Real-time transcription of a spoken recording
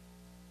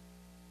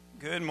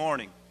Good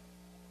morning.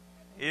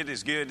 It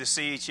is good to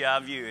see each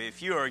of you.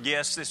 If you are a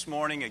guest this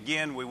morning,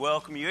 again, we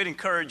welcome you. It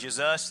encourages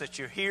us that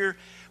you're here.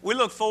 We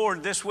look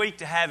forward this week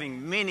to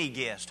having many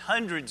guests,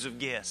 hundreds of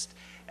guests.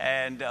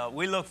 And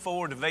we look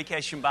forward to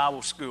Vacation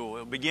Bible School.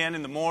 It'll begin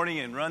in the morning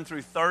and run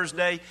through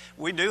Thursday.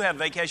 We do have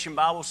Vacation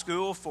Bible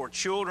School for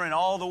children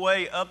all the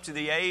way up to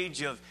the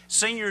age of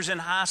seniors in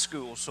high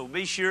school. So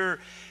be sure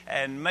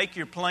and make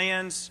your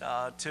plans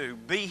to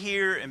be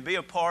here and be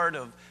a part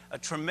of a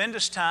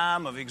tremendous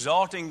time of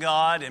exalting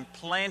God and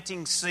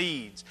planting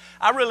seeds.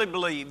 I really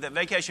believe that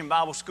Vacation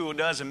Bible School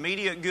does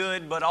immediate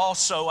good, but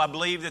also I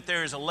believe that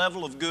there is a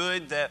level of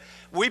good that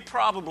we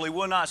probably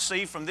will not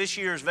see from this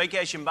year's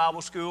Vacation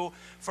Bible School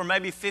for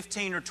maybe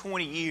 15 or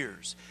 20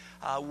 years.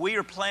 We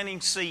are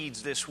planting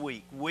seeds this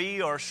week. We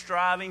are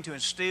striving to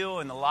instill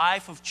in the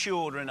life of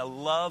children a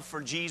love for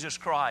Jesus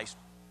Christ.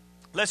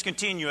 Let's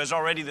continue, as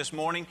already this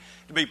morning,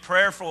 to be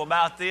prayerful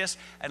about this,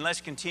 and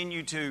let's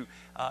continue to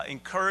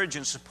encourage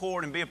and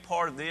support and be a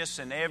part of this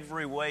in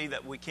every way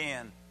that we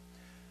can.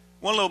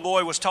 One little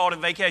boy was taught at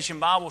Vacation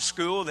Bible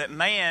School that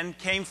man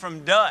came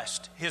from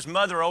dust. His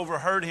mother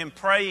overheard him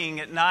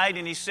praying at night,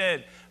 and he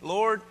said,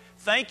 "Lord,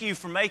 thank you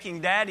for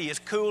making Daddy as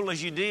cool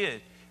as you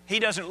did. He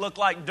doesn't look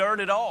like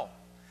dirt at all."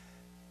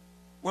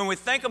 When we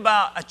think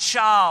about a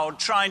child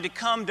trying to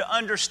come to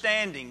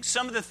understanding,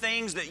 some of the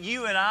things that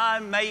you and I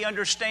may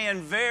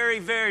understand very,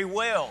 very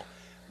well,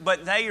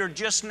 but they are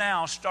just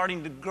now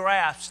starting to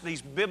grasp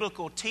these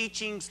biblical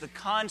teachings, the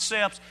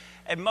concepts,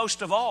 and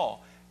most of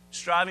all,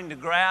 striving to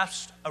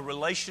grasp a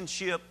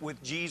relationship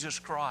with Jesus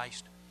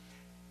Christ.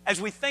 As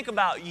we think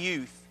about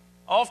youth,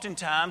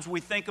 oftentimes we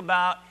think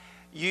about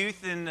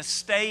youth in the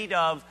state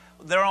of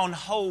they're on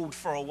hold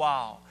for a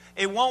while.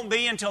 It won't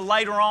be until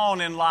later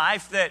on in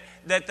life that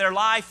their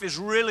life is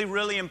really,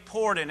 really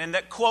important and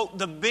that, quote,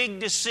 the big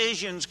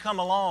decisions come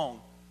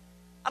along.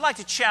 I'd like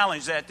to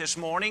challenge that this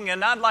morning,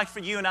 and I'd like for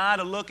you and I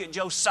to look at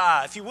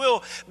Josiah. If you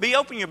will, be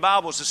open your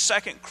Bibles to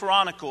 2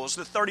 Chronicles,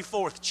 the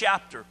 34th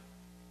chapter.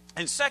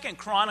 In 2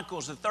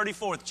 Chronicles, the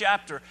 34th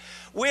chapter,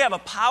 we have a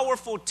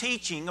powerful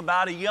teaching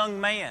about a young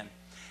man.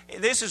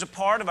 This is a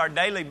part of our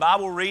daily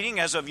Bible reading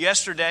as of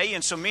yesterday,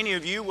 and so many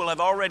of you will have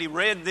already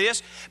read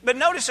this. But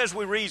notice as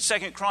we read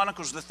 2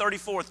 Chronicles, the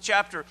 34th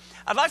chapter,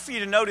 I'd like for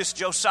you to notice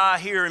Josiah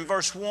here in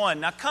verse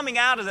 1. Now, coming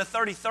out of the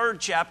 33rd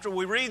chapter,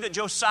 we read that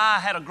Josiah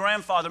had a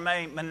grandfather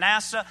named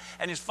Manasseh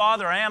and his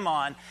father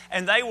Ammon,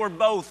 and they were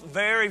both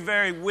very,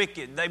 very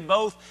wicked. They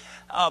both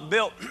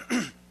built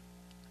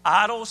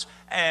idols,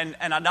 and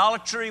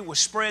idolatry was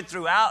spread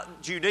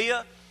throughout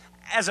Judea.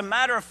 As a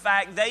matter of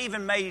fact, they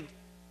even made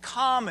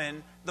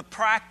common the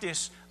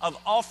practice of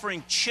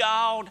offering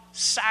child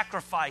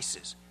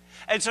sacrifices.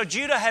 And so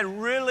Judah had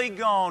really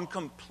gone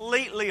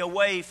completely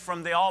away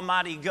from the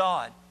Almighty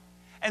God.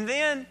 And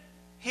then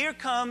here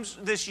comes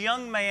this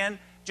young man,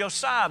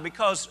 Josiah,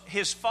 because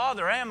his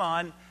father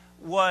Ammon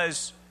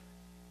was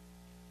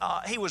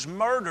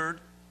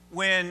murdered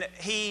when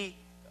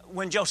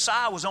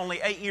Josiah was only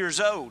 8 years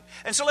old.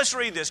 And so let's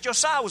read this.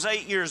 Josiah was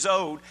 8 years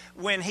old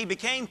when he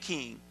became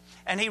king,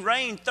 and he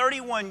reigned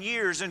 31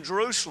 years in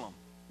Jerusalem.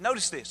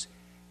 Notice this.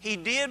 He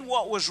did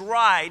what was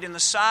right in the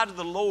sight of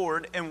the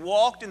Lord and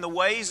walked in the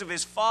ways of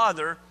his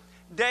father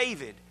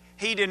David.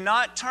 He did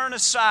not turn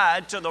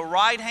aside to the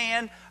right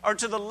hand or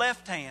to the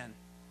left hand.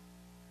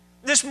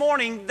 This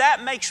morning,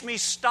 that makes me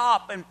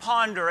stop and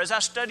ponder as I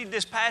studied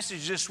this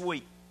passage this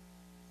week.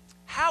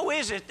 How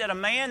is it that a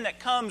man that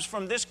comes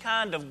from this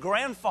kind of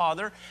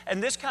grandfather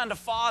and this kind of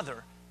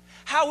father,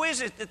 how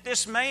is it that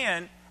this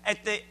man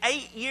at the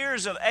 8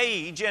 years of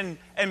age and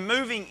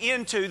moving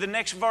into the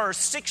next verse,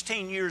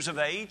 16 years of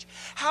age,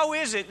 how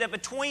is it that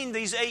between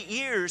these 8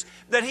 years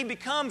that he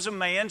becomes a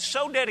man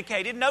so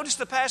dedicated? Notice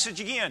the passage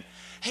again.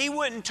 He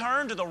wouldn't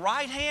turn to the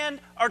right hand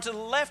or to the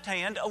left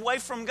hand away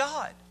from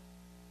God.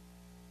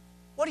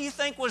 What do you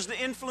think was the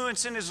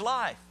influence in his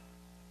life?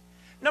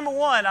 Number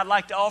one, I'd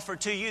like to offer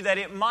to you that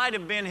it might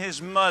have been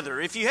his mother.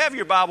 If you have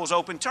your Bibles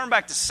open, turn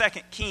back to 2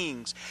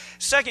 Kings.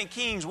 2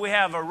 Kings, we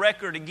have a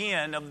record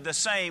again of the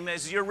same.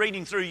 As you're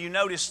reading through, you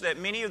notice that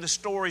many of the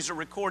stories are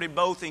recorded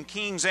both in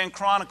Kings and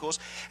Chronicles.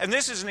 And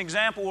this is an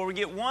example where we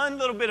get one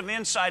little bit of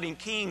insight in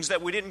Kings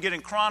that we didn't get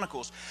in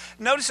Chronicles.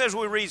 Notice as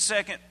we read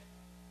 2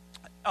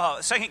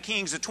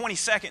 Kings, the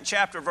 22nd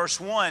chapter, verse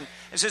 1,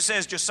 it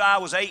says, Josiah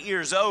was 8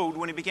 years old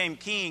when he became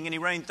king, and he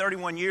reigned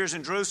 31 years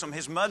in Jerusalem.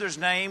 His mother's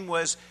name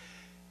was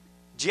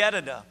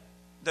Jedidah,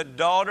 the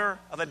daughter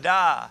of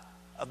Adai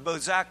of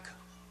Bozakath.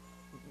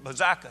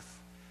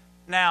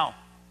 Now,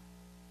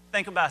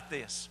 think about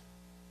this.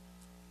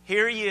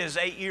 Here he is,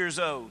 8 years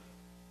old.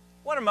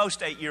 What are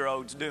most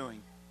 8-year-olds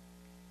doing?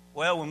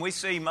 Well, when we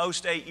see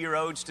most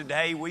 8-year-olds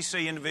today, we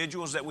see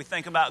individuals that we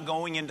think about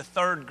going into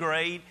third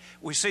grade.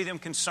 We see them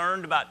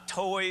concerned about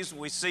toys.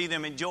 We see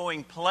them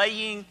enjoying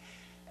playing.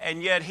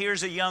 And yet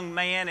here's a young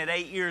man at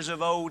 8 years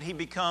of old. He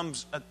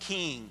becomes a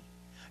king.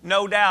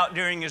 No doubt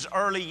during his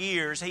early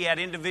years, he had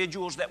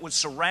individuals that would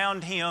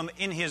surround him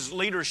in his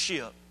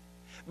leadership.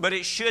 But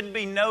it should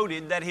be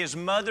noted that his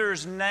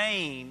mother's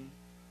name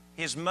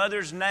his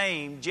mother's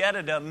name,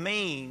 Jedidah,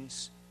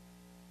 means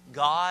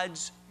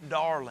God's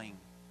darling.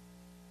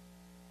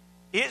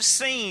 It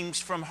seems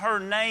from her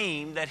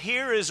name that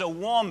here is a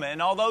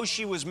woman, although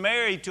she was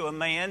married to a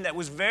man that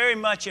was very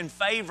much in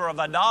favor of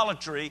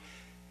idolatry,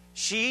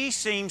 she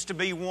seems to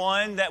be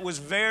one that was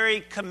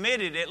very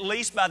committed, at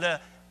least by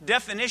the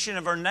definition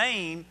of her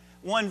name,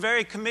 one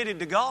very committed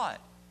to God.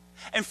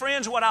 And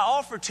friends, what I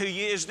offer to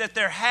you is that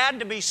there had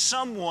to be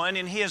someone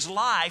in his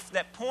life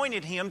that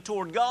pointed him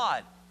toward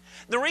God.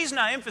 The reason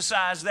I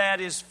emphasize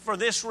that is for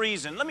this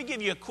reason. Let me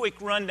give you a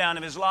quick rundown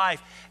of his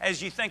life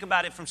as you think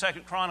about it from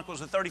 2 Chronicles,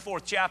 the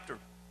 34th chapter.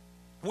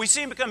 We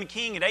see him becoming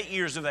king at 8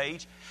 years of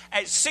age.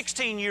 At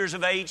 16 years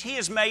of age, he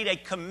has made a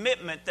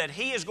commitment that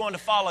he is going to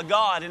follow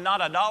God and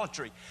not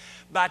idolatry.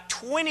 By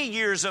 20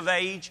 years of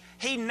age,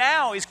 he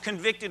now is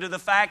convicted of the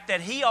fact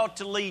that he ought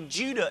to lead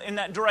Judah in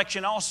that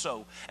direction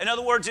also. In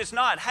other words, it's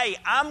not, hey,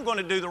 I'm going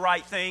to do the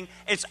right thing.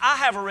 It's, I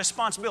have a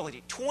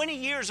responsibility. 20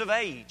 years of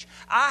age,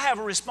 I have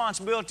a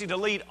responsibility to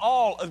lead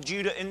all of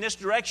Judah in this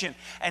direction.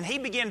 And he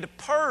began to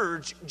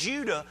purge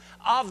Judah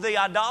of the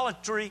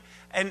idolatry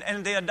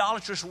and the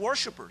idolatrous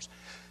worshipers.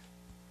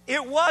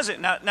 It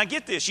wasn't, now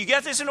get this, you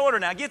get this in order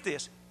now, get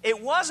this. It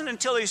wasn't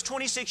until he was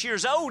 26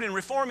 years old in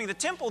reforming the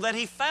temple that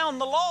he found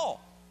the law.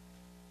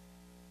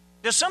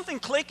 Does something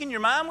click in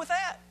your mind with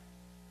that?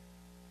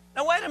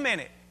 Now wait a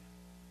minute.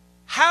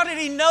 How did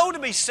he know to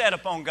be set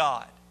upon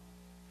God?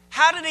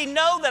 How did he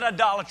know that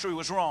idolatry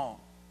was wrong?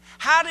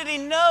 How did he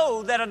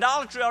know that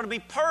idolatry ought to be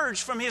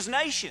purged from his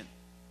nation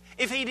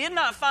if he did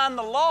not find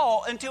the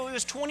law until he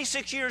was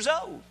 26 years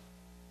old?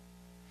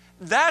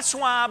 That's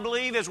why I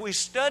believe as we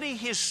study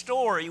his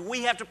story,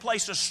 we have to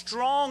place a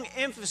strong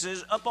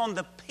emphasis upon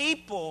the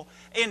people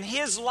in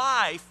his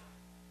life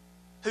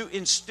who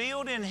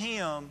instilled in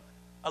him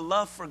a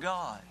love for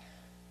God.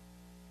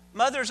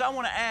 Mothers, I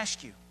want to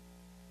ask you,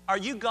 are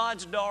you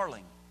God's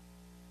darling?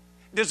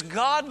 Does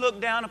God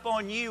look down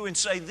upon you and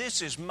say,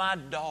 this is my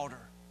daughter?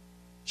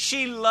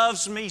 She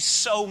loves me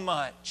so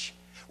much.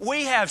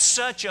 We have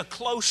such a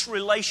close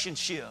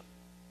relationship.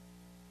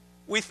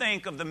 We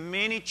think of the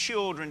many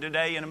children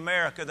today in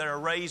America that are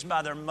raised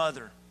by their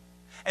mother.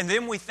 And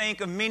then we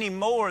think of many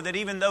more that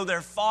even though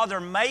their father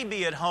may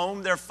be at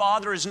home, their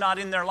father is not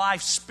in their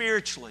life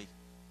spiritually.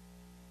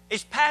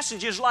 It's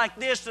passages like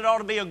this that ought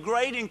to be a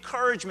great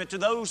encouragement to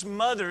those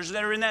mothers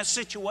that are in that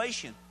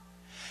situation.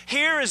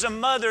 Here is a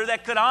mother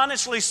that could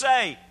honestly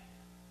say,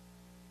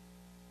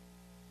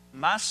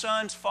 my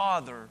son's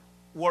father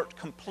worked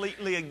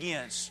completely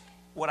against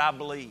what I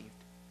believed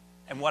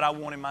and what I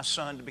wanted my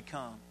son to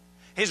become.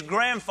 His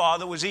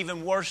grandfather was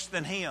even worse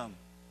than him.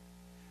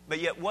 But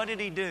yet what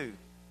did he do?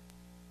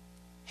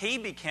 He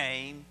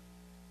became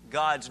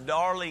God's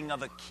darling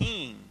of a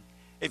king.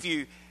 If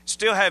you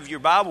still have your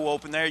Bible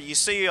open there, you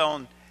see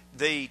on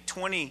the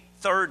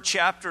 23rd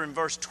chapter in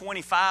verse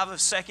 25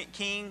 of 2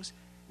 Kings.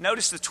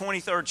 Notice the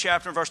 23rd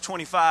chapter in verse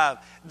 25.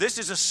 This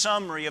is a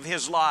summary of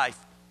his life.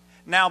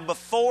 Now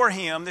before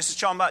him, this is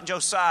talking about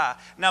Josiah.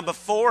 Now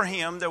before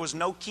him there was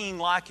no king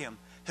like him,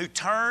 who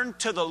turned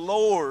to the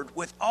Lord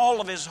with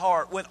all of his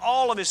heart, with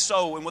all of his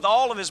soul, and with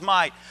all of his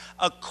might,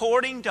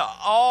 according to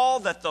all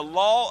that the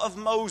law of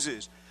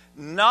Moses.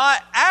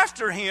 Not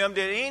after him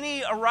did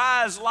any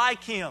arise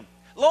like him.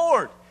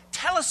 Lord,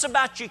 tell us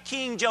about your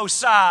king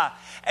Josiah.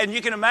 And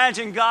you can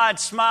imagine God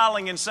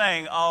smiling and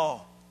saying,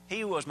 oh,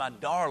 he was my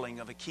darling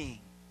of a king.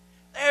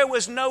 There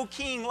was no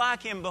king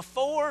like him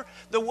before.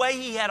 The way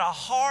he had a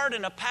heart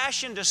and a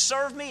passion to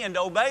serve me and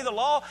to obey the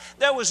law,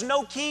 there was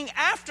no king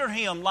after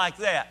him like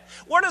that.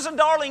 Where does a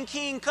darling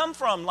king come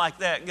from like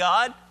that,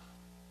 God?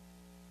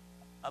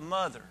 A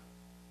mother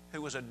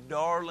who was a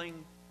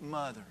darling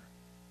mother.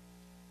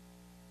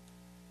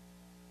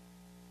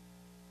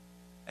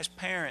 As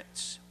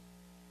parents,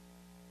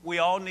 we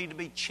all need to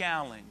be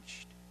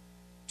challenged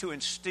to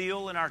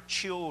instill in our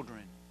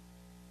children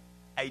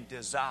a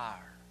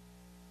desire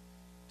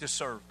to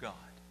serve God.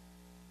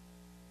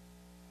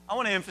 I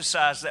want to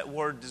emphasize that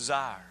word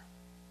desire.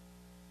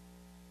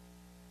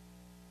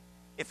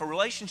 If a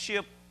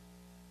relationship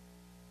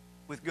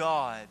with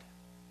God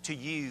to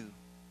you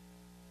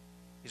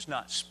is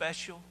not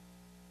special,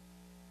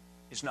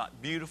 is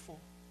not beautiful,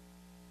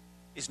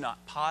 is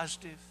not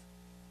positive,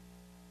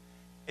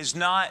 is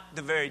not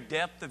the very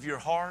depth of your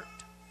heart,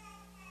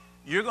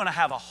 you're going to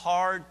have a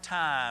hard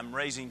time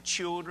raising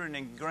children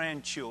and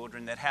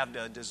grandchildren that have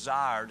the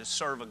desire to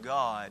serve a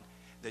God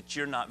that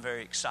you're not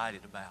very excited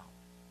about.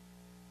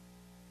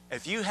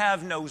 If you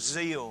have no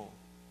zeal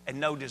and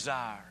no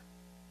desire,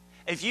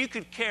 if you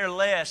could care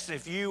less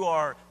if you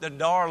are the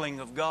darling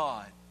of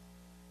God,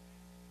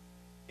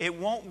 it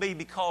won't be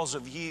because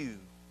of you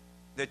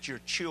that your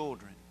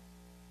children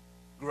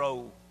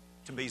grow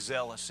to be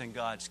zealous in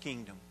God's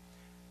kingdom.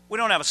 We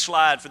don't have a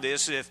slide for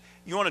this. If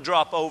you want to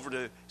drop over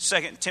to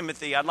 2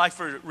 Timothy, I'd like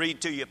to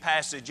read to you a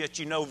passage that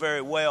you know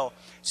very well.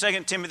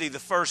 2 Timothy, the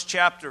first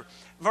chapter.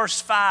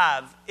 Verse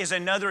 5 is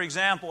another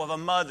example of a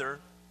mother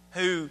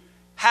who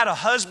had a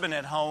husband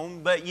at home,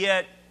 but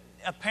yet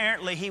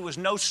apparently he was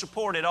no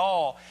support at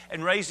all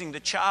in raising the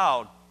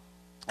child.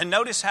 And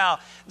notice how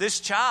this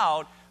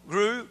child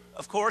grew,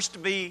 of course, to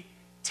be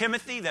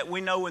Timothy that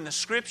we know in the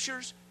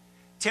Scriptures.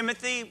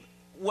 Timothy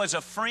was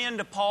a friend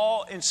to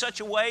Paul in such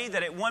a way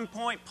that at one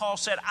point Paul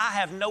said, I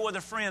have no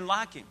other friend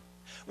like him.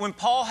 When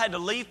Paul had to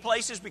leave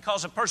places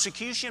because of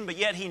persecution, but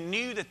yet he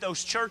knew that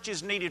those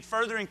churches needed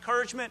further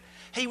encouragement,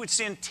 he would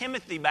send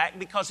Timothy back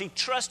because he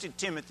trusted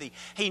Timothy.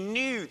 He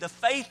knew the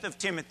faith of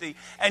Timothy,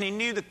 and he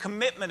knew the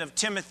commitment of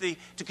Timothy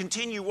to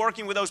continue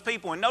working with those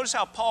people. And notice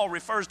how Paul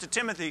refers to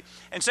Timothy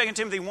in 2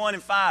 Timothy 1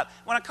 and 5.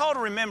 When I call to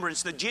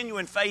remembrance the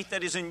genuine faith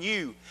that is in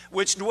you,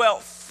 which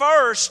dwelt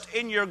first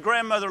in your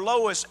grandmother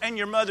Lois and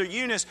your mother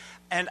Eunice,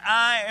 and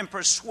I am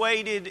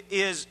persuaded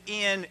is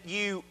in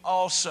you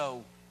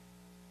also.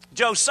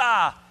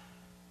 Josiah,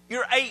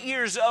 you're 8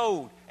 years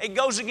old. It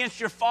goes against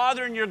your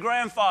father and your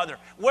grandfather.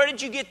 Where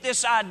did you get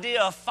this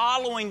idea of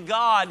following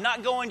God,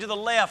 not going to the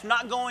left,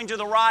 not going to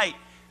the right?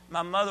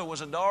 My mother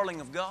was a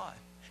darling of God.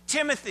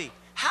 Timothy,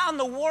 how in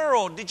the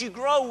world did you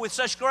grow with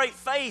such great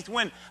faith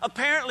when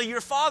apparently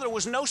your father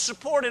was no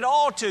support at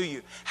all to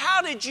you?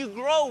 How did you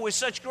grow with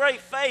such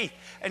great faith?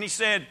 And he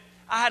said,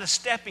 I had a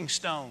stepping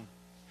stone.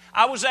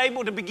 I was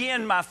able to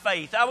begin my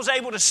faith. I was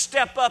able to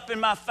step up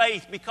in my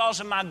faith because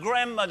of my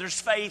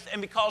grandmother's faith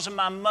and because of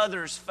my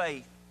mother's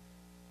faith.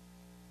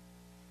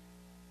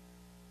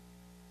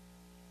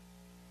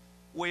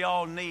 We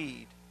all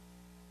need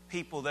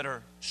people that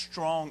are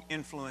strong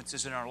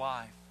influences in our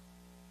life.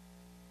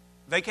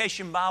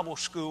 Vacation Bible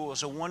School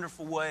is a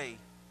wonderful way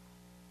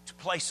to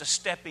place a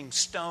stepping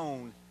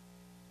stone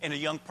in a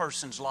young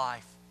person's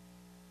life.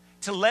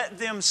 To let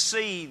them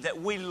see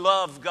that we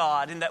love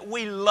God and that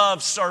we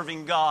love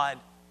serving God,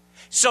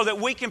 so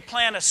that we can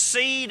plant a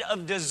seed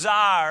of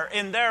desire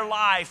in their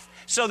life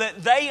so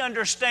that they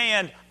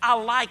understand, I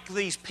like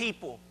these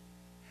people.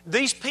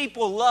 These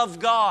people love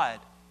God.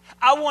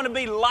 I want to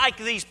be like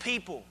these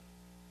people.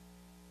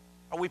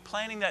 Are we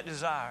planting that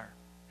desire?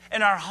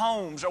 In our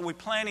homes, are we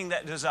planting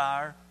that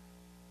desire?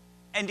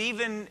 And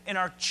even in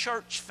our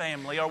church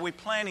family, are we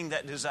planting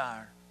that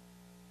desire?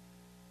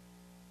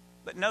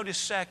 But notice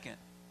second,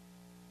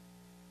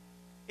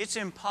 it's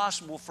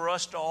impossible for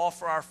us to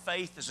offer our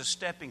faith as a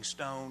stepping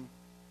stone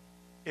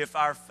if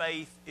our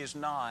faith is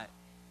not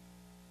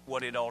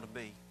what it ought to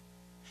be.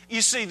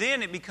 You see,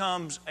 then it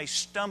becomes a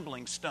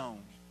stumbling stone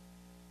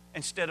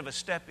instead of a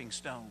stepping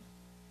stone.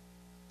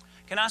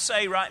 Can I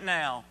say right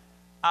now,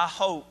 I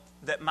hope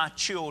that my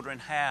children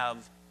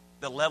have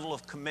the level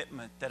of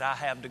commitment that I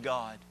have to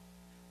God.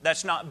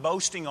 That's not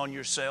boasting on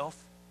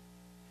yourself.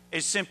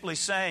 It's simply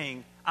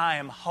saying, I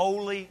am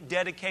wholly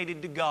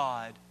dedicated to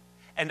God,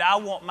 and I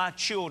want my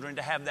children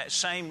to have that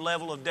same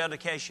level of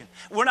dedication.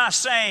 We're not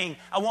saying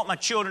I want my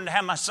children to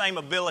have my same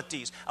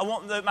abilities. I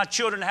want my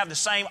children to have the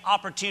same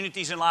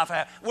opportunities in life I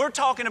have. We're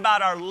talking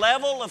about our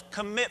level of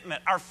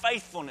commitment, our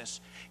faithfulness.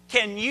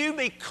 Can you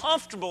be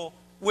comfortable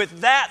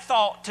with that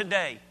thought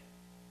today?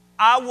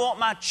 I want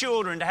my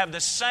children to have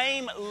the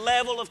same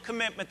level of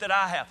commitment that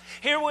I have.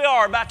 Here we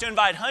are about to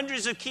invite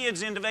hundreds of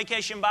kids into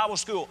Vacation Bible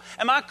School.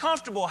 Am I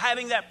comfortable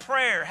having that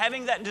prayer,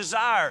 having that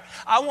desire?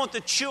 I want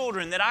the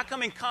children that I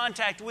come in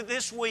contact with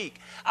this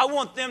week, I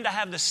want them to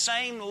have the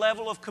same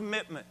level of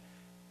commitment.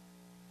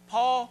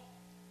 Paul,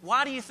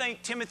 why do you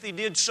think Timothy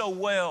did so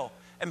well?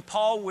 And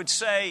Paul would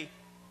say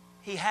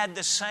he had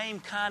the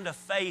same kind of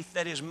faith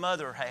that his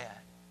mother had.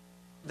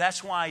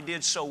 That's why he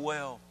did so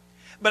well.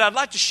 But I'd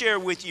like to share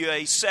with you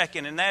a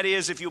second, and that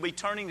is if you'll be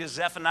turning to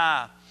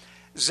Zephaniah.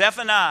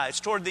 Zephaniah, it's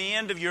toward the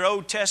end of your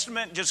Old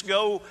Testament. Just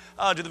go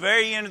to the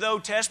very end of the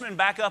Old Testament and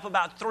back up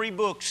about 3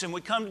 books, and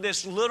we come to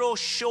this little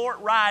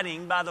short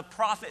writing by the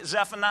prophet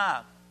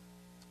Zephaniah.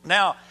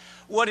 Now,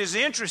 what is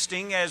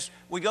interesting as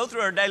we go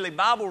through our daily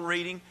Bible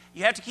reading,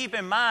 you have to keep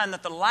in mind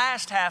that the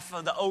last half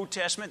of the Old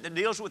Testament that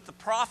deals with the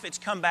prophets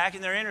come back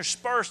and they're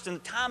interspersed in the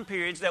time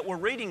periods that we're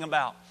reading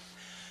about.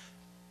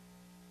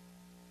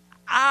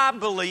 I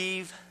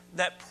believe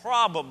that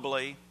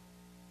probably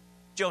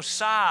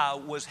Josiah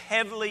was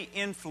heavily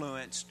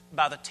influenced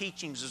by the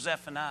teachings of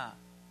Zephaniah.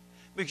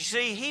 Because you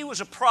see, he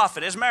was a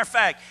prophet. As a matter of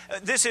fact,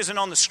 this isn't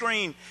on the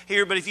screen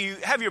here, but if you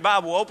have your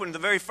Bible open to the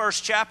very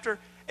first chapter,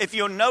 if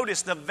you'll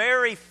notice the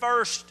very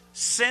first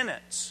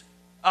sentence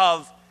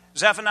of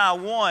Zephaniah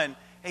 1,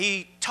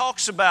 he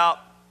talks about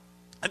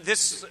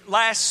this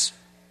last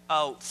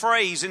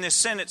phrase in this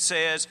sentence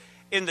says,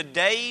 in the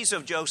days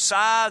of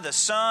Josiah, the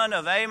son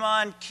of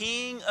Ammon,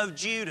 king of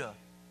Judah.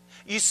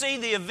 You see,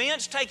 the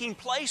events taking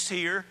place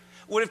here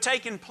would have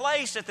taken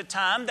place at the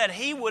time that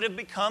he would have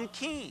become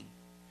king.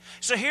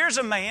 So here's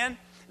a man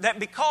that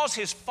because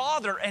his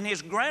father and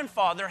his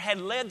grandfather had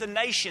led the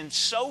nation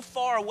so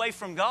far away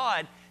from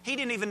God, he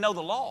didn't even know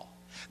the law.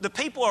 The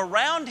people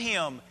around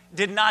him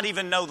did not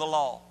even know the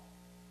law.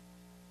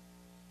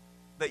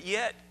 But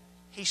yet,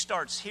 he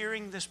starts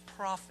hearing this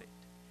prophet.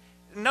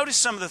 Notice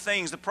some of the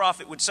things the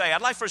prophet would say.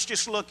 I'd like for us to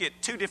just look at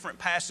 2 different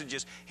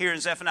passages here in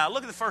Zephaniah.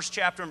 Look at the first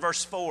chapter in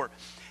verse 4.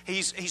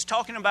 He's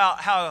talking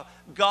about how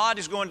God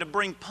is going to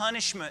bring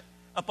punishment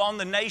upon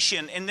the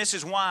nation, and this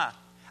is why.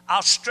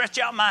 I'll stretch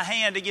out my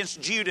hand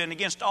against Judah and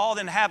against all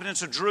the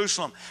inhabitants of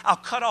Jerusalem. I'll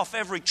cut off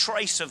every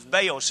trace of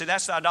Baal. See,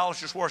 that's the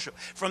idolatrous worship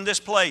from this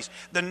place.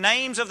 The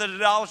names of the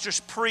idolatrous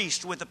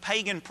priests with the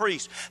pagan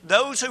priests.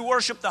 Those who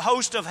worship the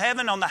host of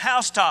heaven on the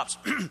housetops.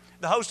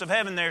 The host of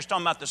heaven there is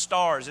talking about the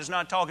stars. It's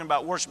not talking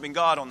about worshiping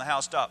God on the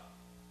housetop.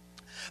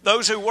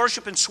 Those who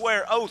worship and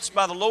swear oaths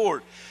by the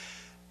Lord,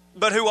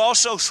 but who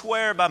also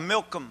swear by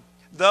Milcom.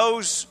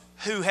 Those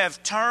who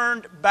have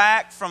turned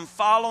back from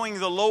following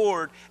the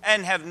Lord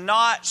and have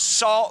not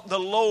sought the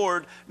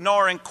Lord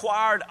nor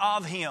inquired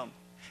of Him.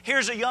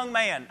 Here's a young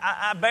man.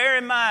 I bear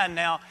in mind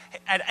now,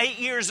 at 8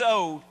 years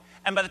old,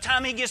 and by the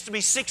time he gets to be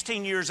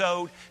 16 years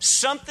old,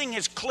 something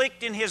has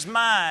clicked in his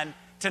mind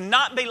to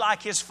not be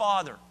like his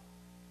father.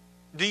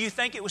 Do you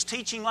think it was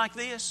teaching like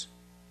this?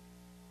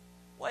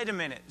 Wait a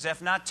minute,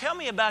 Zephaniah, tell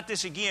me about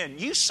this again.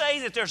 You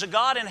say that there's a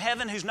God in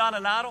heaven who's not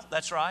an idol?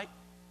 That's right.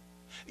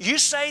 You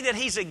say that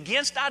He's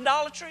against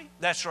idolatry?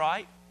 That's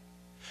right.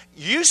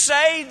 You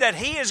say that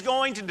He is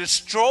going to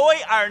destroy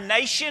our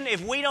nation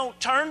if we don't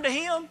turn to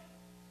Him?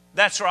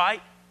 That's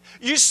right.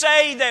 You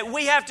say that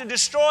we have to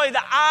destroy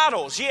the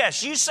idols.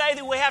 Yes. You say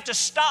that we have to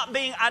stop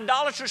being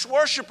idolatrous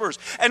worshipers.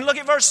 And look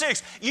at verse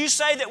 6. You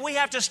say that we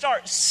have to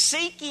start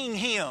seeking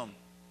Him.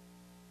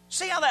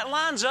 See how that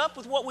lines up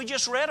with what we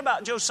just read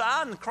about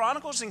Josiah in the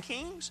Chronicles and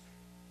Kings?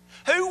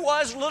 Who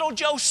was little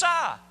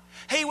Josiah?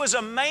 He was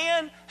a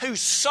man who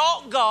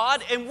sought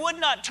God and would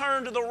not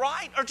turn to the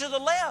right or to the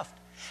left.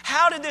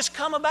 How did this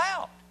come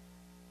about?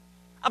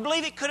 I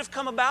believe it could have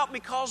come about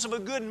because of a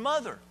good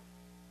mother.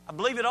 I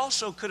believe it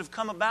also could have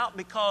come about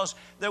because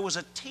there was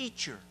a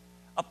teacher,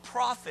 a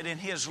prophet in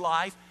his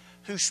life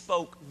who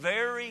spoke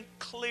very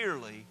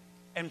clearly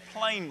and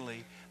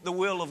plainly the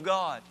will of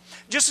God.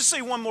 Just to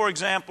see one more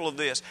example of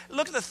this,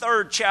 look at the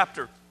 3rd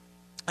chapter.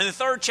 In the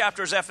 3rd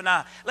chapter of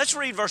Zephaniah, let's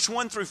read verse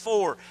 1 through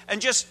 4 and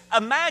just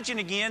imagine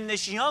again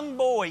this young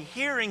boy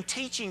hearing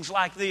teachings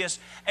like this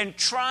and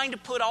trying to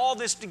put all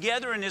this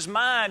together in his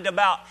mind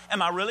about,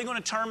 am I really going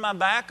to turn my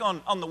back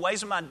on the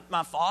ways of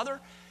my father?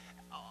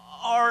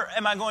 Or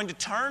am I going to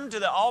turn to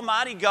the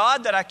Almighty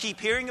God that I keep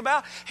hearing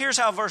about? Here's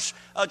how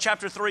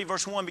chapter 3,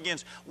 verse 1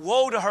 begins.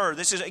 Woe to her.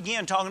 This is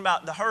again talking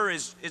about the her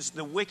is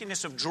the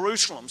wickedness of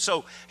Jerusalem.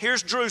 So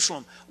here's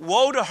Jerusalem.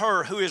 Woe to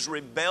her who is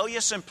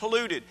rebellious and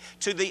polluted,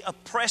 to the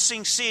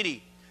oppressing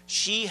city.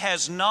 She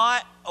has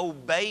not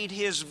obeyed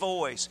His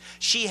voice.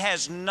 She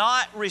has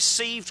not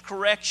received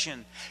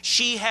correction.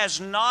 She has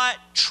not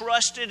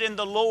trusted in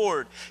the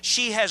Lord.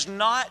 She has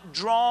not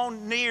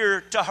drawn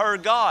near to her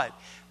God.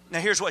 Now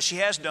here's what she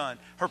has done.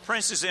 Her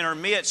princes in her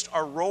midst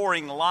are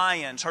roaring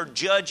lions. Her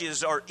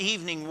judges are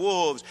evening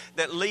wolves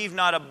that leave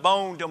not a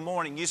bone till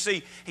morning. You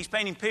see, he's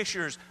painting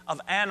pictures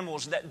of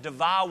animals that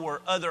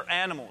devour other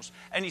animals.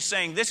 And he's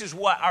saying this is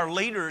what our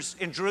leaders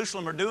in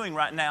Jerusalem are doing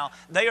right now.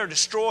 They are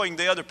destroying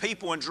the other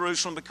people in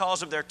Jerusalem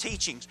because of their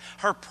teachings.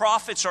 Her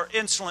prophets are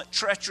insolent,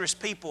 treacherous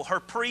people. Her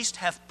priests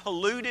have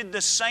polluted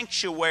the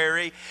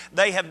sanctuary.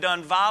 They have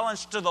done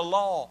violence to the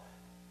law.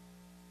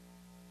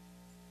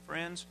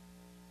 Friends,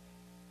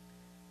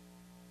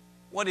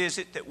 what is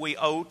it that we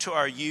owe to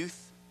our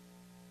youth?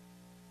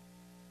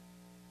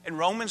 In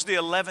Romans, the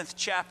 11th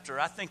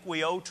chapter, I think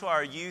we owe to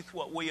our youth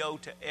what we owe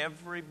to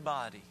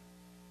everybody.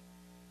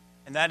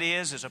 And that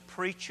is, as a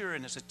preacher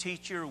and as a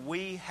teacher,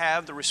 we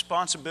have the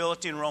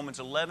responsibility in Romans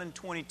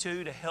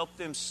 11:22 to help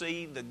them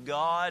see the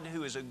God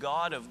who is a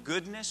God of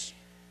goodness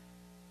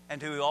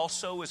and who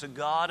also is a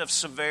God of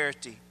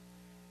severity.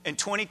 In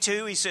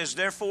 22, he says,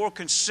 therefore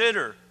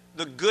consider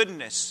the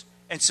goodness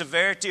and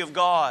severity of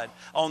God.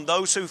 On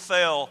those who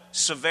fell,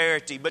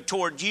 severity. But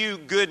toward you,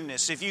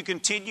 goodness. If you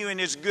continue in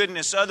His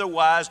goodness,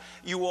 otherwise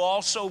you will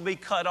also be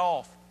cut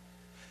off.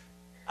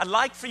 I'd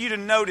like for you to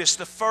notice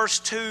the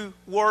first 2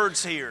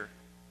 words here.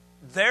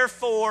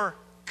 Therefore,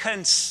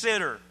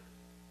 consider.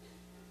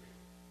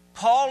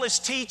 Paul is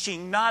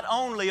teaching not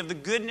only of the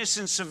goodness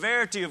and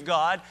severity of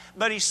God,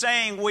 but he's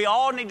saying we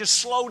all need to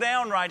slow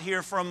down right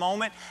here for a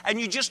moment, and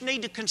you just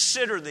need to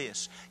consider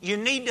this. You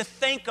need to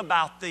think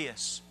about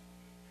this.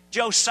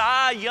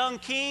 Josiah, young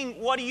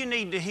king, what do you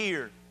need to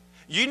hear?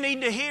 You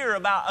need to hear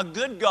about a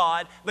good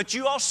God, but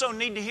you also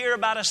need to hear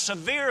about a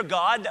severe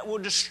God that will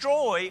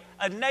destroy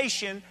a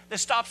nation that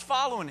stops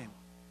following Him.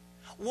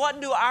 What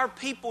do our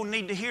people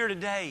need to hear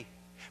today?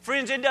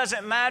 Friends, it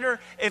doesn't matter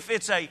if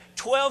it's a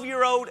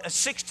 12-year-old, a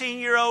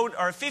 16-year-old,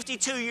 or a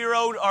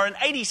 52-year-old, or an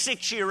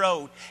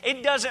 86-year-old.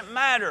 It doesn't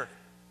matter.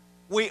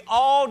 We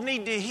all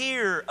need to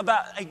hear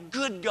about a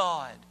good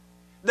God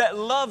that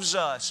loves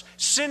us,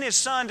 sent His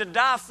Son to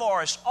die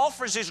for us,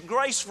 offers His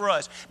grace for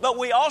us. But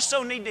we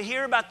also need to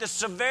hear about the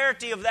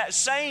severity of that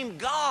same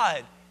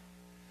God.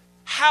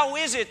 How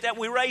is it that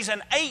we raise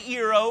an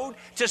 8-year-old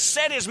to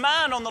set his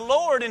mind on the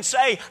Lord and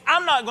say,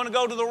 I'm not going to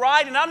go to the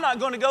right and I'm not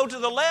going to go to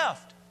the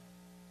left?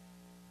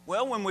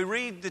 Well, when we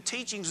read the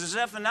teachings of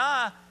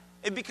Zephaniah,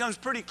 it becomes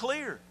pretty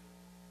clear.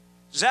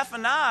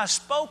 Zephaniah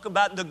spoke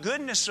about the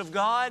goodness of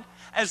God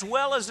as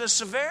well as the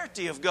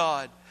severity of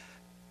God.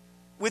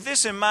 With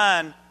this in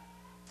mind,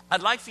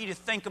 I'd like for you to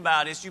think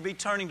about, as you be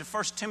turning to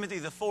 1 Timothy,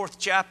 the 4th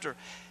chapter,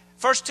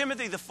 1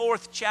 Timothy, the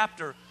 4th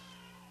chapter,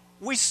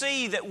 we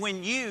see that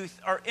when youth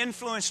are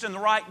influenced in the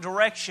right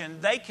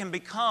direction, they can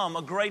become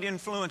a great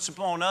influence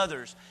upon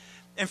others.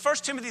 In 1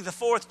 Timothy, the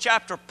 4th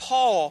chapter,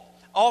 Paul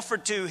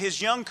offered to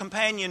his young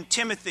companion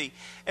Timothy,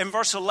 in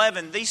verse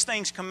 11, these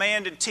things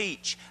command and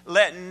teach.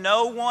 Let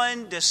no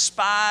one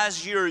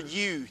despise your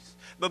youth,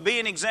 but be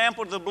an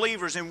example to the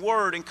believers in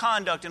word and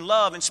conduct and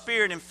love and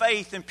spirit and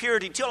faith and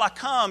purity. Till I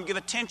come, give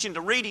attention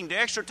to reading, to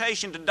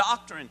exhortation, to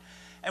doctrine.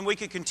 And we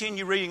could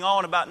continue reading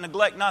on about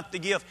neglect not the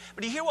gift.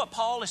 But do you hear what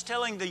Paul is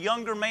telling the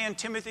younger man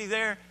Timothy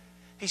there?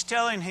 He's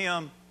telling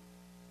him,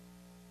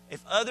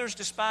 if others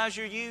despise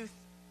your youth,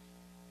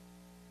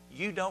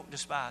 you don't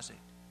despise it.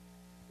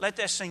 Let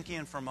that sink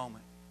in for a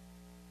moment.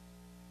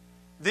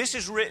 This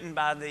is written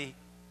by the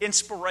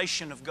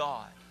inspiration of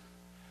God.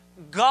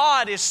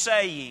 God is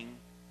saying,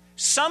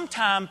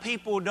 sometimes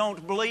people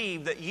don't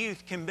believe that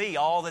youth can be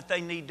all that they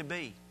need to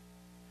be.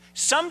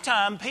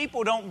 Sometimes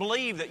people don't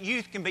believe that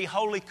youth can be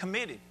wholly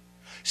committed.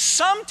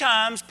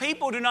 Sometimes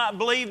people do not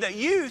believe that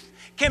youth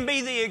can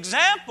be the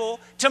example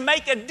to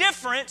make a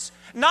difference,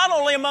 not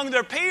only among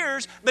their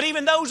peers, but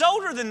even those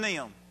older than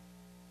them.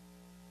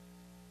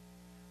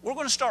 We're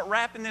going to start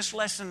wrapping this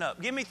lesson up.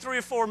 Give me 3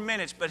 or 4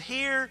 minutes, but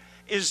here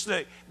is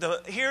the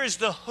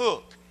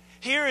hook.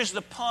 Here is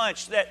the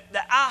punch that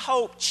I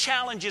hope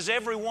challenges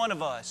every one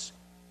of us.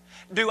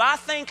 Do I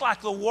think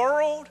like the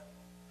world,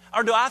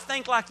 or do I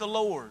think like the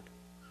Lord?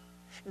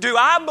 Do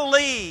I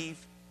believe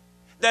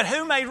that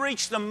who may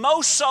reach the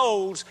most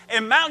souls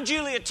in Mount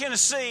Juliet,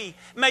 Tennessee,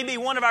 may be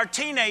one of our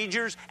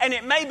teenagers, and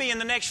it may be in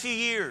the next few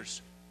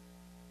years?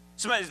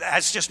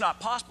 That's just not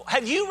possible.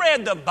 Have you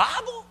read the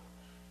Bible?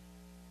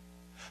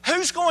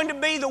 Who's going to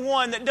be the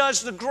one that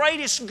does the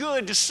greatest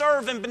good to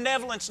serve in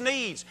benevolence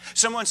needs?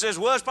 Someone says,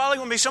 well, it's probably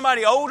going to be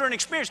somebody older and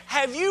experienced.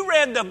 Have you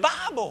read the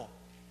Bible?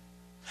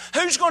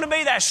 Who's going to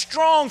be that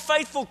strong,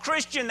 faithful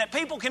Christian that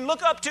people can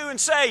look up to and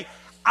say,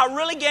 I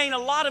really gain a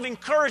lot of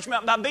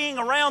encouragement by being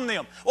around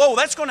them? Whoa,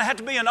 that's going to have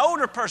to be an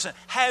older person.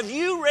 Have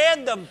you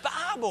read the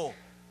Bible?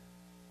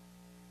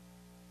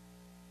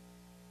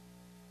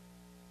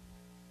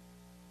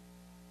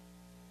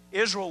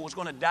 Israel was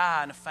going to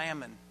die in a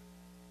famine.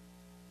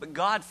 But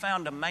God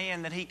found a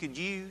man that He could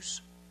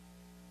use.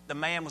 The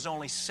man was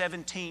only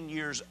 17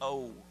 years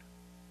old.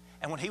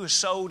 And when he was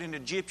sold into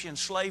Egyptian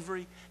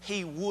slavery,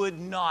 he would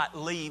not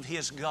leave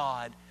his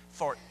God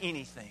for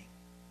anything.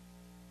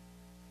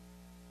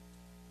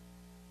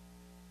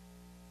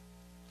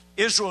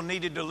 Israel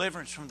needed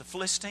deliverance from the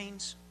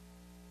Philistines.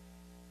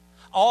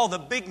 All the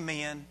big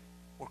men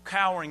were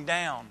cowering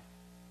down.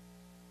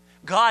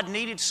 God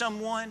needed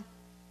someone.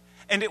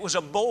 And it was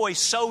a boy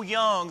so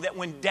young that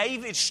when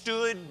David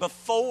stood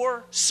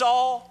before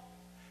Saul,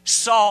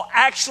 Saul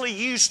actually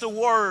used the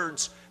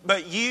words,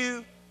 but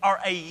you are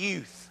a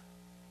youth.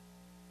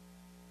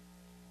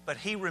 But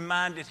he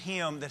reminded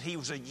him that he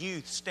was a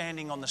youth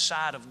standing on the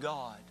side of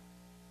God.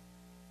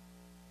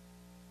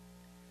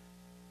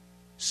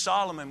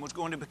 Solomon was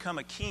going to become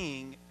a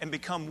king and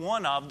become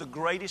one of the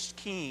greatest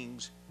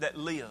kings that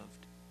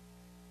lived.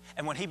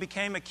 And when he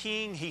became a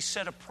king, he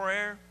said a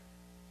prayer.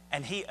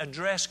 And he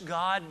addressed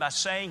God by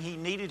saying he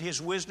needed His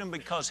wisdom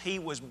because he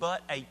was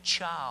but a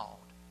child.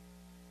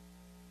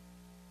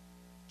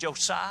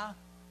 Josiah,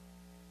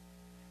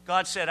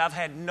 God said, I've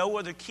had no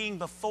other king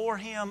before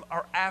him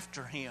or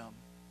after him.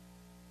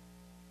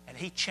 And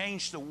he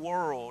changed the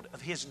world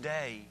of his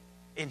day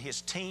in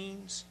his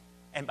teens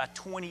and by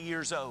 20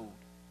 years old.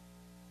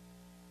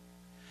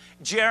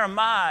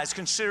 Jeremiah is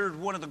considered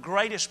one of the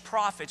greatest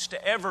prophets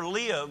to ever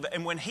live.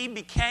 And when he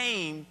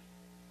became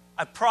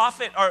a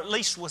prophet, or at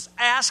least was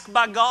asked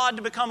by God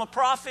to become a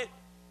prophet,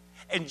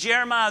 in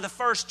Jeremiah, the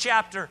 1st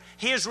chapter,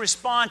 his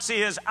response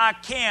is, I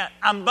can't,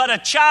 I'm but a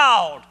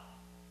child.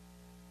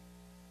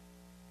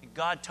 And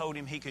God told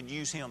him He could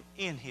use him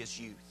in his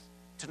youth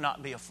to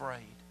not be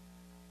afraid.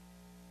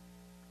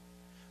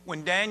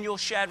 When Daniel,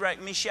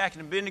 Shadrach, Meshach,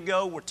 and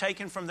Abednego were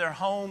taken from their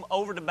home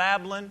over to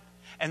Babylon,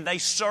 and they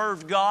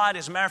served God.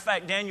 As a matter of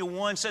fact, Daniel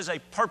 1 says they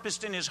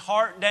purposed in his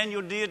heart,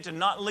 Daniel did, to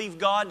not leave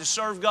God, to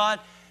serve God.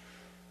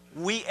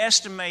 We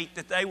estimate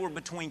that they were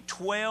between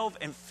 12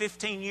 and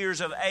 15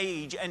 years of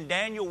age, and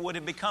Daniel would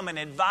have become an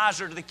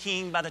advisor to the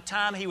king by the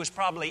time he was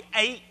probably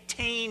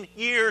 18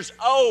 years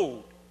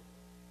old.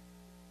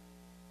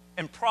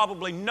 And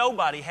probably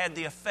nobody had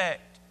the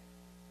effect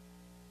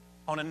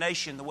on a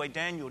nation the way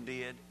Daniel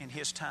did in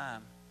his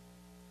time.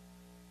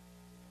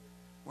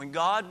 When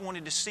God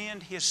wanted to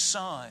send His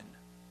Son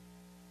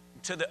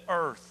to the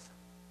earth,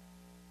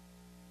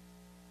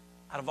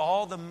 out of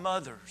all the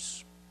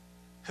mothers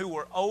who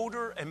were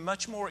older and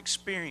much more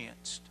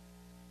experienced,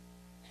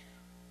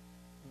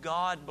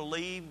 God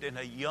believed in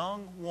a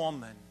young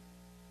woman,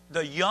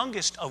 the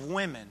youngest of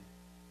women,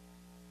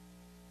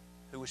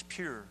 who was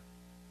pure,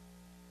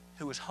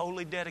 who was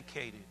wholly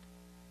dedicated,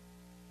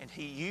 and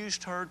He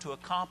used her to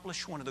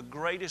accomplish one of the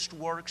greatest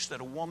works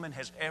that a woman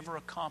has ever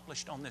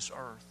accomplished on this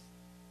earth.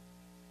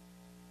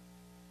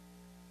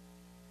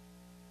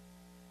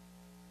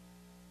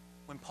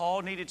 When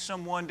Paul needed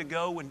someone to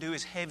go and do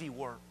his heavy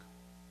work,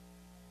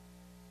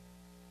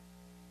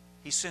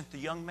 He sent the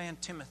young man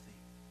Timothy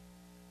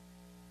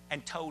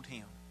and told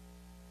him,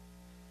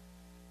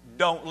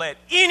 don't let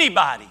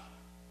anybody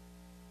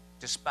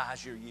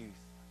despise your youth.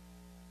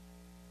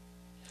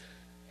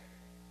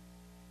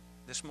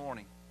 This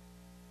morning,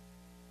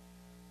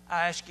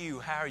 I ask you,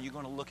 how are you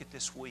going to look at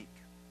this week?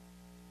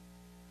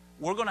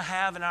 We're going to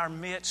have in our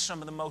midst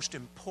some of the most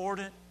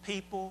important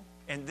people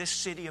in this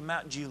city of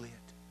Mount Juliet.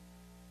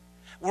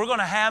 We're going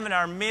to have in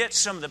our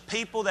midst some of the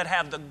people that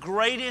have the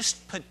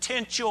greatest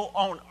potential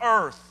on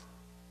earth.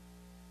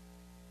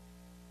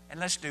 And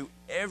let's do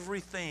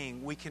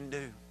everything we can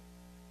do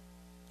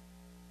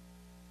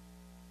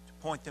to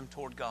point them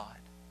toward God,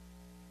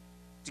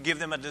 to give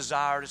them a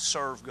desire to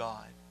serve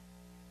God,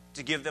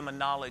 to give them a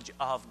knowledge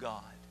of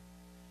God.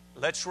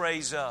 Let's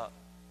raise up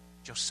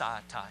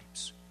Josiah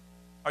types.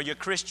 Are you a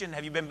Christian?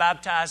 Have you been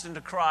baptized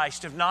into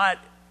Christ? If not,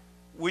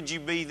 would you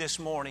be this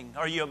morning?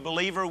 Are you a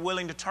believer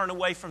willing to turn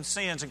away from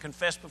sins and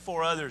confess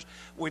before others?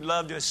 We'd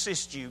love to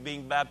assist you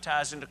being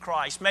baptized into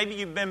Christ. Maybe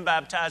you've been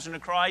baptized into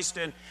Christ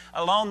and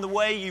along the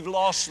way you've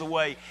lost the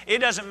way. It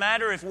doesn't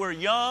matter if we're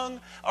young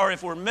or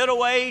if we're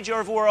middle-aged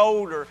or if we're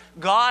older.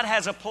 God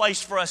has a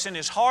place for us in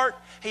His heart.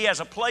 He has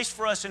a place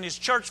for us in His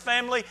church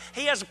family.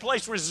 He has a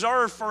place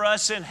reserved for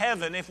us in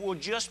heaven if we'll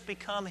just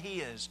become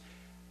His.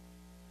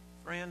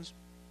 Friends,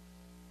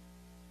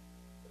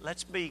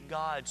 let's be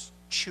God's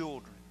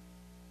children,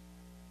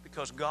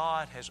 because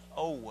God has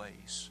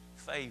always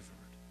favored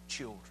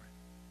children.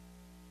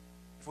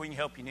 If we can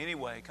help you in any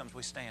way, come as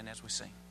we stand as we sing.